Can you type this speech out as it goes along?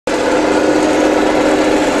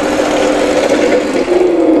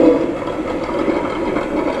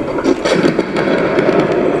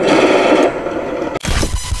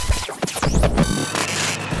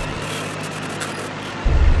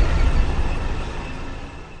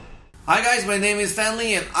Hi guys, my name is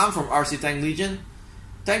Stanley and I'm from RC Tank Legion.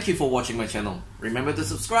 Thank you for watching my channel. Remember to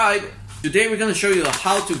subscribe. Today we're going to show you a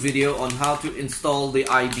how-to video on how to install the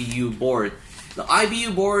IBU board. The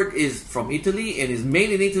IBU board is from Italy and is made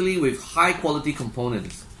in Italy with high quality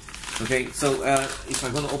components. Okay, so if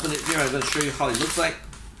I'm going to open it here, I'm going to show you how it looks like.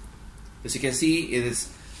 As you can see, it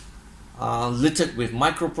is littered with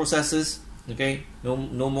microprocessors. Okay, no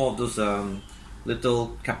more of those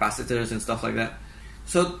little capacitors and stuff like that.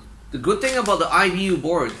 So the good thing about the IBU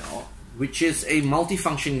board, which is a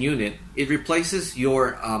multifunction unit, it replaces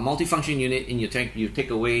your multifunction unit in your tank. You take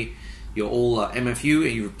away your old MFU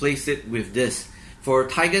and you replace it with this. For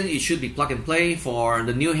Tigan, it should be plug and play. For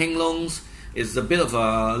the new Henglongs, it's a bit of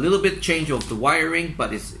a little bit change of the wiring,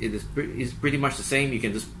 but it's pretty much the same. You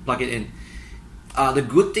can just plug it in. The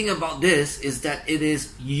good thing about this is that it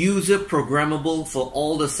is user programmable for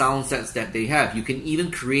all the sound sets that they have. You can even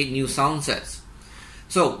create new sound sets.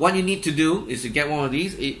 So what you need to do is to get one of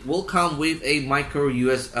these. It will come with a micro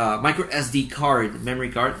SD card,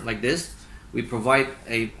 memory card like this. We provide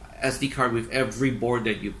a SD card with every board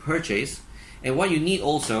that you purchase. And what you need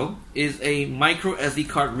also is a micro SD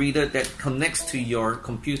card reader that connects to your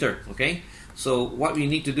computer. Okay, so what you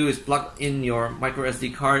need to do is plug in your micro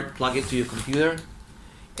SD card, plug it to your computer,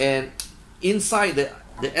 and inside the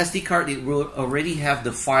SD card it will already have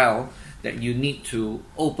the file that you need to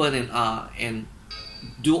open and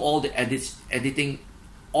do all the editing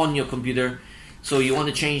on your computer. So you want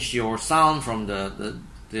to change your sound from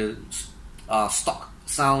the stock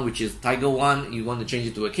sound, which is Tiger 1, you want to change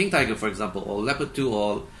it to a King Tiger, for example, or Leopard 2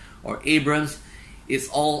 or Abrams. It's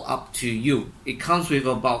all up to you. It comes with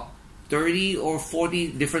about 30 or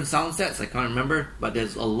 40 different sound sets, I can't remember, but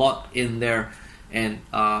there's a lot in there, and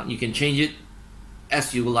you can change it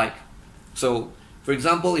as you like. So for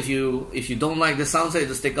example, if you don't like the sound set,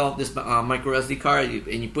 just take out this micro SD card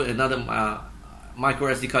and you put another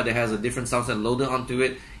micro SD card that has a different sound set loaded onto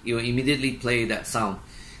it. It will immediately play that sound.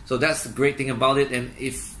 So that's the great thing about it. And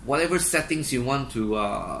if whatever settings you want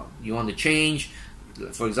to change,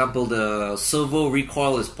 for example, the servo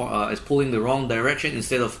recoil is pulling the wrong direction,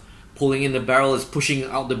 instead of pulling in the barrel, it's pushing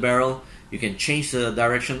out the barrel. You can change the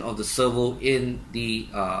direction of the servo in the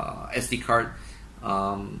SD card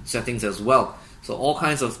settings as well. So all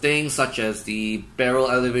kinds of things such as the barrel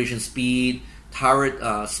elevation speed,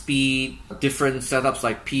 turret speed, different setups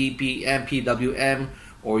like PPM, PWM,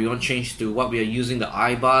 or you want to change to what we are using, the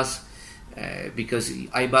iBus, because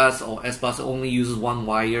iBus or SBus only uses one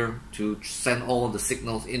wire to send all the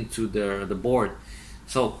signals into the board.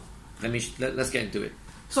 So let's get into it.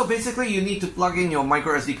 So basically you need to plug in your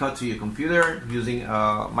micro SD card to your computer using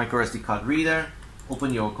a micro SD card reader.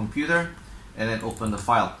 Open your computer and then open the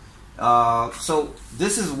file. So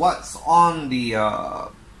this is what's on the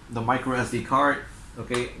micro SD card.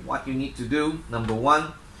 Okay, what you need to do, number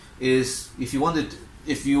one, is if you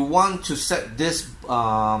want to set this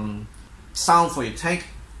sound for your tank,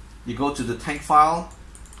 you go to the tank file,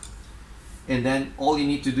 and then all you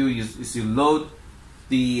need to do is you load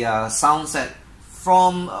the sound set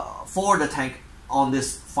for the tank on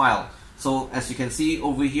this file. So as you can see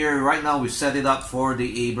over here, right now we set it up for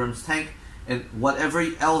the Abrams tank. And whatever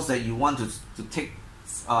else that you want to take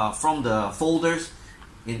from the folders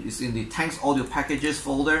is in the tanks audio packages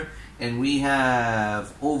folder, and we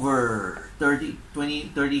have over 30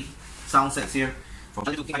 sound sets here. From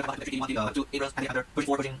to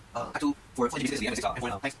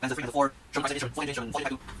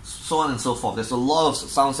so on and so forth. There's a lot of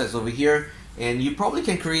sound sets over here, and you probably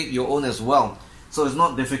can create your own as well. So it's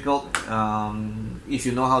not difficult if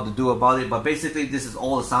you know how to do about it, but basically this is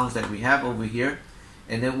all the sounds that we have over here.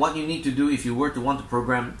 And then what you need to do if you were to want to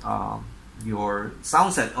program your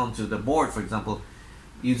sound set onto the board, for example,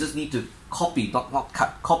 you just need to copy, not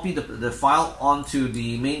cut, copy the file onto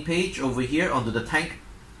the main page over here, onto the tank.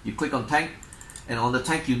 You click on tank, and on the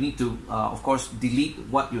tank you need to of course delete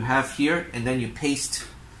what you have here, and then you paste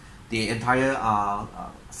the entire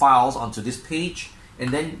files onto this page. And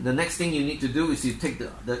then the next thing you need to do is you take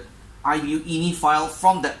the IBU ini file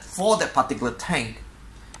for that particular tank,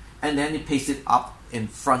 and then you paste it up in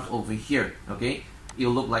front over here. Okay,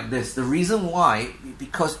 it'll look like this. The reason why,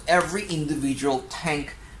 because every individual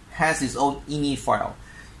tank has its own ini file.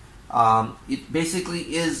 It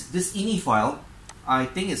basically is this ini file. I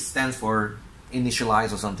think it stands for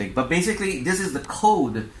initialize or something. But basically, this is the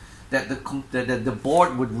code that the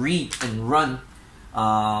board would read and run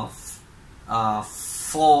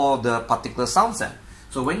for the particular sound set.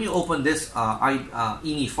 So when you open this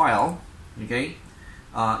ini file, okay,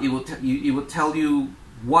 it will tell you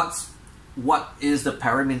what is the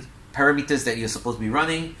parameters that you're supposed to be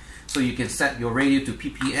running. So you can set your radio to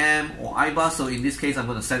ppm or IBUS. So in this case, I'm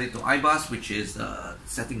going to set it to IBUS, which is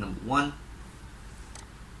setting number 1.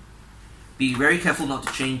 Be very careful not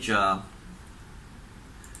to change the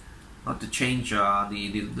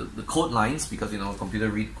code lines, because computer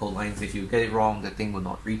read code lines. If you get it wrong, the thing will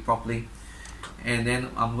not read properly. And then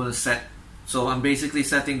I'm going to set. So I'm basically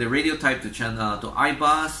setting the radio type to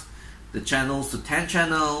IBUS, the channels to 10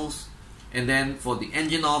 channels, and then for the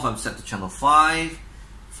engine off, I'm set to channel 5.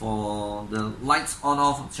 For the lights on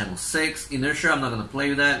off, channel 6. Inertia, I'm not going to play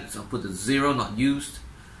with that, so I'll put the 0, not used.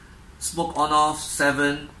 Smoke on off,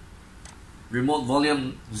 7. Remote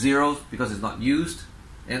volume 0 because it's not used.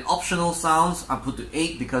 And optional sounds, I put to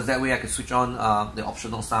 8 because that way I can switch on the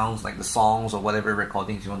optional sounds like the songs or whatever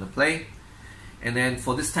recordings you want to play. And then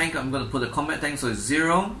for this tank, I'm going to put a combat tank, so it's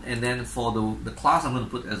 0. And then for the class, I'm going to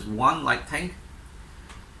put as 1 light tank.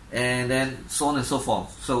 And then so on and so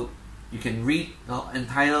forth. So you can read the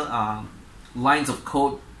entire lines of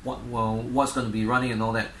code, what's going to be running and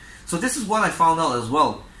all that. So this is what I found out as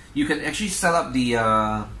well. You can actually set up the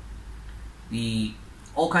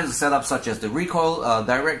all kinds of setups, such as the recoil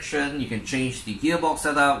direction. You can change the gearbox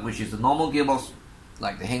setup, which is the normal gearbox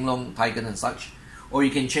like the Henglong, Tiger and such. Or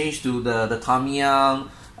you can change to the Tamiya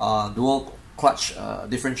dual clutch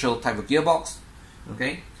differential type of gearbox.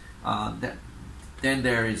 Okay, then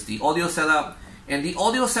there is the audio setup, and the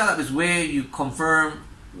audio setup is where you confirm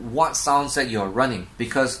what sound set you're running,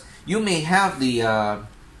 because you may have the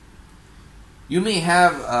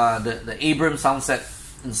Abrams sound set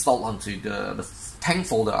installed onto the tank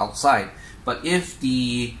folder outside, but if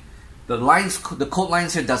the code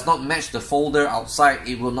lines here does not match the folder outside,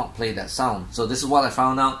 it will not play that sound. So this is what I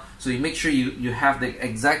found out. So you make sure you have the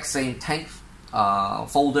exact same tank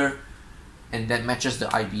folder, and that matches the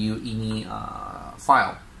IBU INI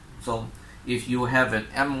file. So if you have an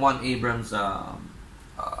M1 Abrams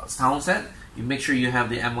sound set, you make sure you have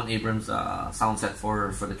the M1 Abrams sound set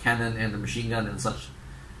for the cannon and the machine gun and such.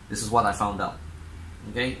 This is what I found out.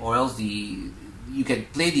 Okay, or else you can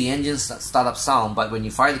play the engine startup sound, but when you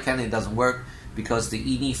fire the cannon, it doesn't work because the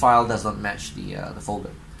INI file does not match the folder.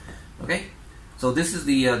 Okay, so this is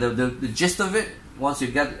the gist of it. Once you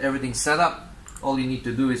get everything set up, all you need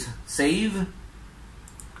to do is save,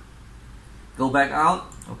 go back out,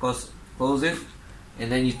 of course, close it,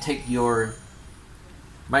 and then you take your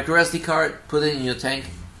micro SD card, put it in your tank,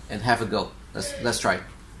 and have a go. Let's try.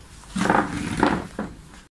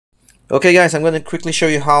 Okay guys, I'm going to quickly show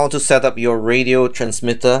you how to set up your radio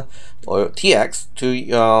transmitter or TX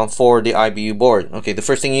for the IBU board. Okay, the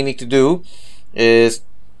first thing you need to do is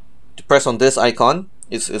to press on this icon.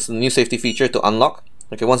 It's a new safety feature to unlock.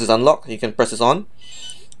 Okay, once it's unlocked, you can press this on.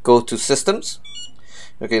 Go to Systems.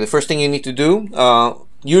 Okay, the first thing you need to do,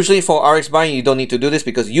 usually for RX buying, you don't need to do this,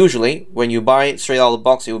 because usually when you buy it straight out of the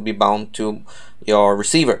box, it will be bound to your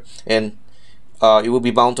receiver, and it will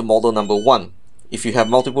be bound to model number 1. If you have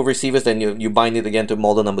multiple receivers, then you bind it again to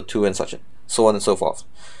model number 2 and such, so on and so forth.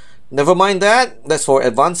 Never mind that, that's for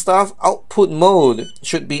advanced stuff. Output mode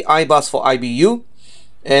should be IBUS for IBU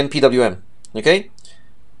and PWM. Okay.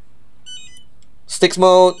 Sticks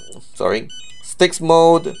mode,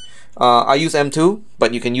 I use M2,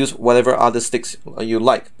 but you can use whatever other sticks you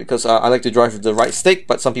like, because I like to drive with the right stick,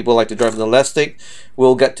 but some people like to drive with the left stick.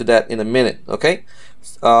 We'll get to that in a minute. Okay.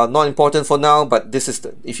 Not important for now, but this is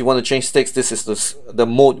if you want to change sticks, this is the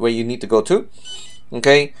mode where you need to go to.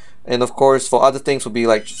 Okay, and of course for other things will be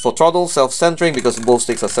like for throttle, self-centering, because both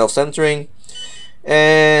sticks are self-centering,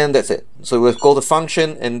 and that's it. So we'll go to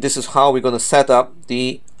function, and this is how we're going to set up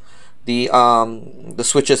the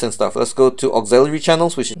switches and stuff. Let's go to auxiliary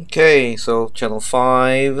channels, which okay, so channel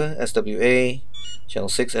 5 SWA, channel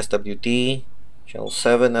 6 SWD, channel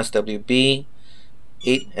 7 SWB,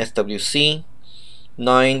 8 SWC,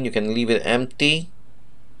 9 you can leave it empty,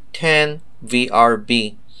 10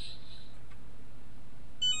 VRB.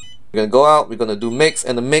 We're gonna go out, we're gonna do mix,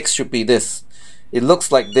 and the mix should be this. It looks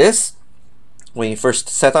like this. When you first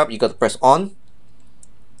set up, you got to press on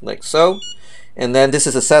like so, and then this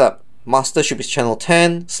is a setup. Master should be channel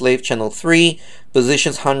 10, slave channel 3,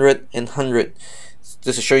 positions 100 and 100.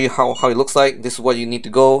 Just to show you how it looks like, this is what you need to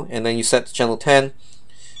go, and then you set to channel 10,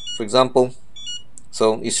 for example.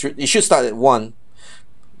 So it should start at 1.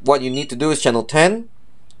 What you need to do is channel 10,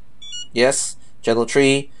 yes, channel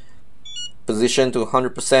 3, position to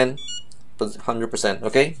 100%, 100%,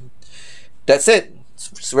 okay? That's it.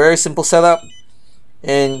 It's a very simple setup,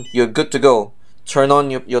 and you're good to go. Turn on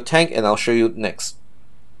your tank, and I'll show you next.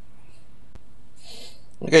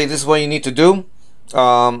 Okay, this is what you need to do.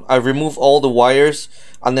 I removed all the wires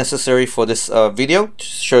unnecessary for this video to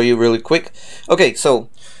show you really quick. Okay, so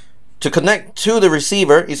to connect to the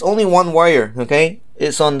receiver is only one wire. Okay,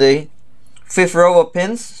 it's on the 5th row of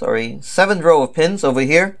pins, sorry, 7th row of pins over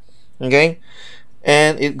here. Okay,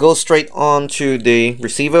 and it goes straight on to the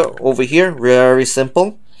receiver over here. Very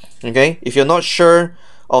simple. Okay, if you're not sure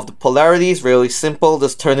of the polarities, really simple,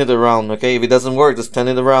 just turn it around. Okay, if it doesn't work, just turn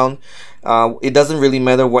it around. It doesn't really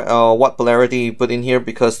matter what polarity you put in here,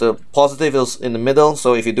 because the positive is in the middle,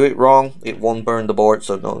 so if you do it wrong, it won't burn the board,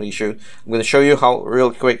 so no issue. I'm going to show you how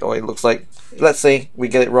real quick it looks like. Let's say we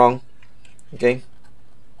get it wrong. Okay,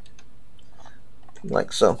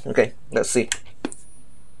 like so. Okay, let's see.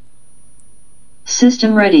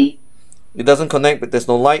 System ready. It doesn't connect, but there's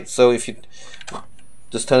no light, so if you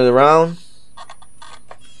just turn it around,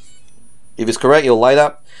 if it's correct, it'll light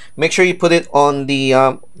up. Make sure you put it on the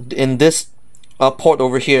in this port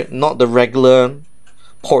over here, not the regular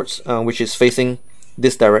ports, which is facing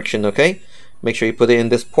this direction. Okay, make sure you put it in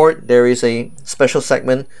this port. There is a special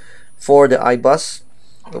segment for the iBus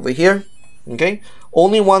over here. Okay,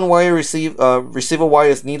 only one wire receiver wire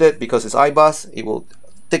is needed because it's iBus. It will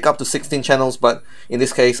take up to 16 channels, but in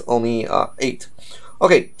this case only 8.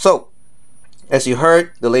 Okay, so as you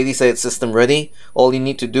heard, the lady said system ready. All you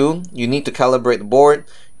need to do, you need to calibrate the board,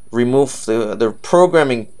 remove the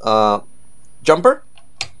programming jumper.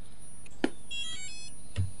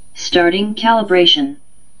 Starting calibration.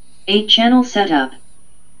 8-channel setup.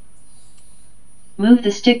 Move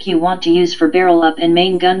the stick you want to use for barrel up and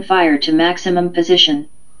main gun fire to maximum position.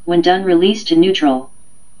 When done, release to neutral.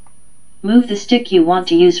 Move the stick you want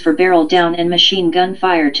to use for barrel down and machine gun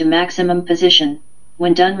fire to maximum position.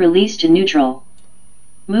 When done, release to neutral.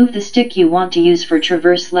 Move the stick you want to use for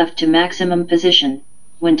traverse left to maximum position.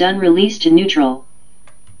 When done, release to neutral.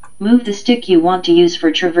 Move the stick you want to use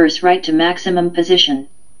for traverse right to maximum position.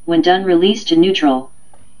 When done, release to neutral.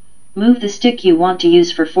 Move the stick you want to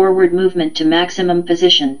use for forward movement to maximum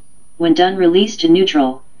position. When done, release to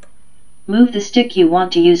neutral. Move the stick you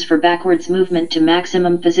want to use for backwards movement to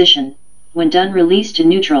maximum position. When done, release to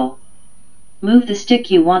neutral. Move the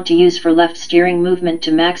stick you want to use for left steering movement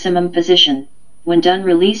to maximum position. When done,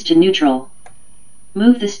 release to neutral.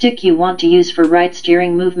 Move the stick you want to use for right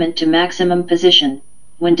steering movement to maximum position.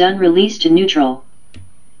 When done, release to neutral.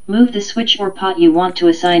 Move the switch or pot you want to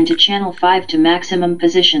assign to channel 5 to maximum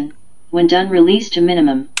position. When done, release to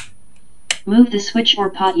minimum. Move the switch or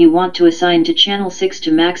pot you want to assign to channel 6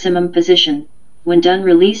 to maximum position. When done,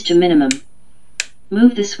 release to minimum.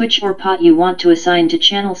 Move the switch or pot you want to assign to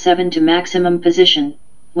channel 7 to maximum position.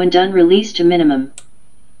 When done, release to minimum.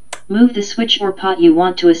 Move the switch or pot you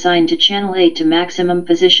want to assign to channel 8 to maximum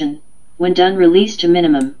position. When done, release to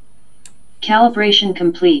minimum. Calibration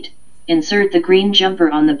complete. Insert the green jumper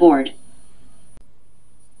on the board.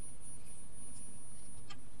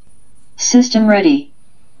 System ready.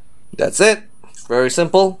 That's it. Very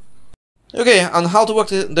simple. Okay, on how to work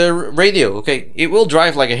the radio. Okay, it will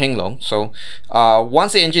drive like a Henglong. So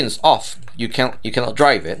once the engine is off, you cannot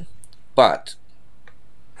drive it. But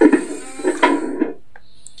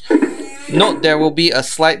note there will be a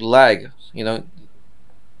slight lag. You know,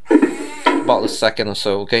 about a second or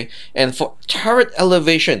so. Okay, and for turret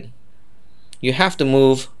elevation, you have to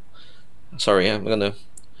move. Sorry, you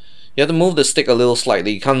have to move the stick a little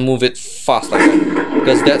slightly. You can't move it fast like that,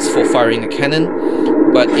 because that's for firing the cannon.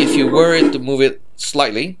 But if you were to move it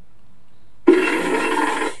slightly,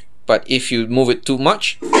 but if you move it too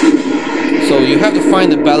much, so you have to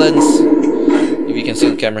find the balance. If you can see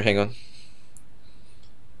on camera, hang on.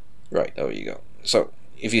 Right, there you go. So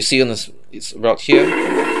if you see on this, it's about here.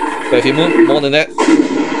 But if you move more than that,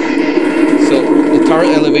 so the turret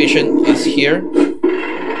elevation is here.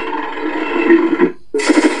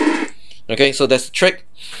 Okay, so that's the trick.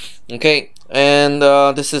 Okay, and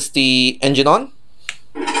this is the engine on.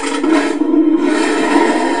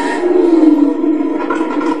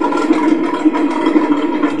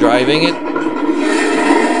 Driving it.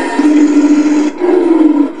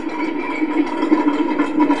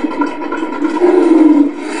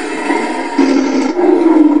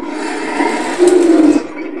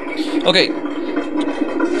 Okay.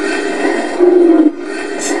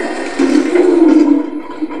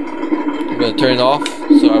 I'm going to turn it off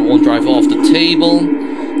so I won't drive off the table.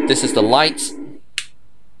 This is the lights.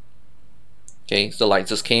 Okay, so the lights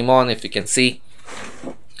just came on, if you can see.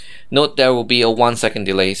 Note there will be a 1 second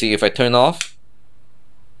delay. See, if I turn off,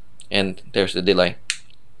 and there's the delay.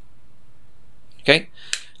 Okay,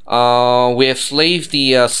 we have slaved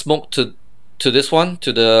the smoke to this one,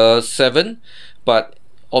 to the 7, but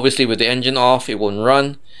obviously with the engine off it won't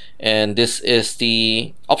run. And this is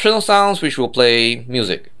the optional sounds, which will play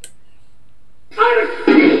music.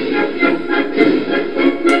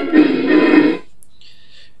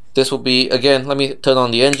 This will be, again, let me turn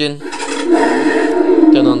on the engine,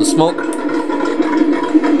 turn on the smoke.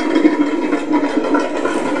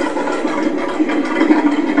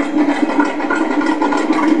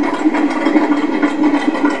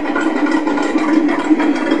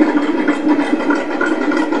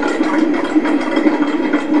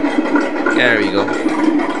 There you go.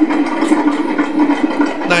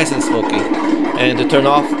 Nice and smoky. And to turn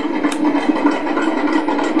off.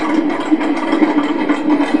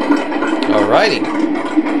 Alrighty.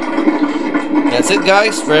 That's it,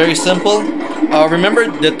 guys. Very simple. Remember,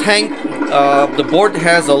 the tank, the board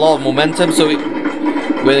has a lot of momentum, so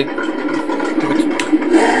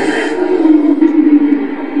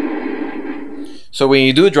when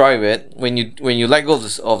you do drive it, when you let go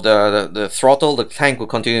of the throttle, the tank will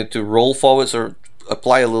continue to roll forwards or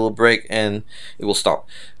apply a little brake, and it will stop.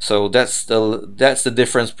 So that's the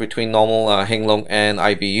difference between normal Heng Long and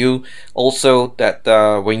IBU. Also, that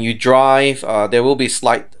when you drive, there will be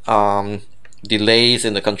slight delays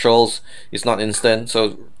in the controls. It's not instant,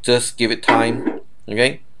 so just give it time.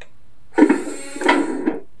 Okay,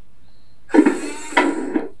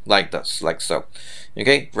 like this, like so.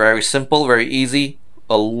 Okay, very simple, very easy,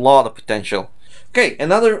 a lot of potential. Okay,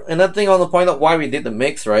 another thing I want to point out why we did the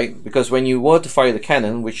mix, right? Because when you were to fire the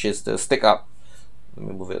cannon, which is the stick up, let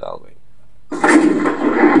me move it out of the way.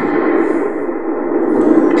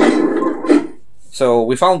 So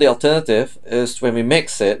we found the alternative is when we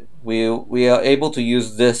mix it, we are able to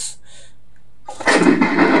use this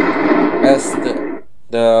as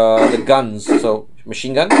the guns. So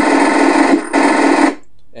machine gun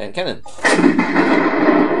and cannon.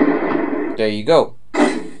 There you go.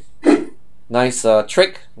 Nice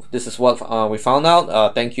trick. This is what we found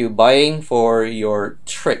out. Thank you, buying, for your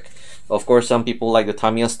trick. Of course, some people like the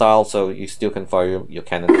Tamiya style, so you still can fire your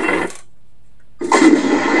cannon or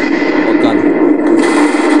gun.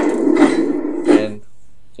 And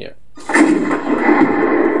here.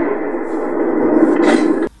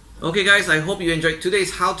 Okay, guys, I hope you enjoyed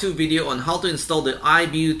today's how-to video on how to install the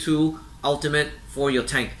IBU2 Ultimate for your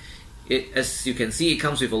tank. As you can see, it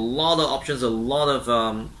comes with a lot of options, a lot of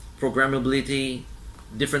programmability,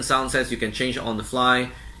 different sound sets you can change on the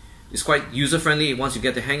fly. It's quite user-friendly once you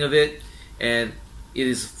get the hang of it, and it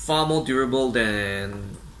is far more durable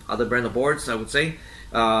than other brand of boards, I would say.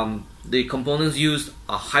 The components used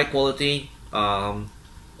are high quality,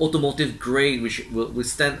 automotive grade, which will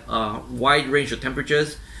withstand a wide range of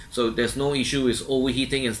temperatures, so there's no issue with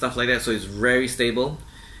overheating and stuff like that, so it's very stable.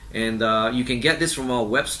 And you can get this from our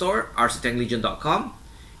web store, rctanklegion.com.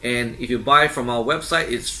 And if you buy from our website,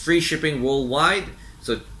 it's free shipping worldwide.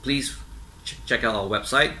 So please check out our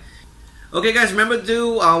website. Okay, guys, remember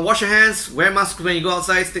to wash your hands, wear masks when you go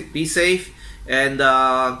outside, be safe, and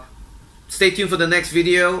stay tuned for the next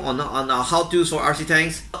video on our how-tos for RC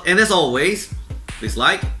tanks. And as always, please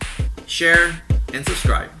like, share, and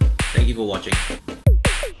subscribe. Thank you for watching.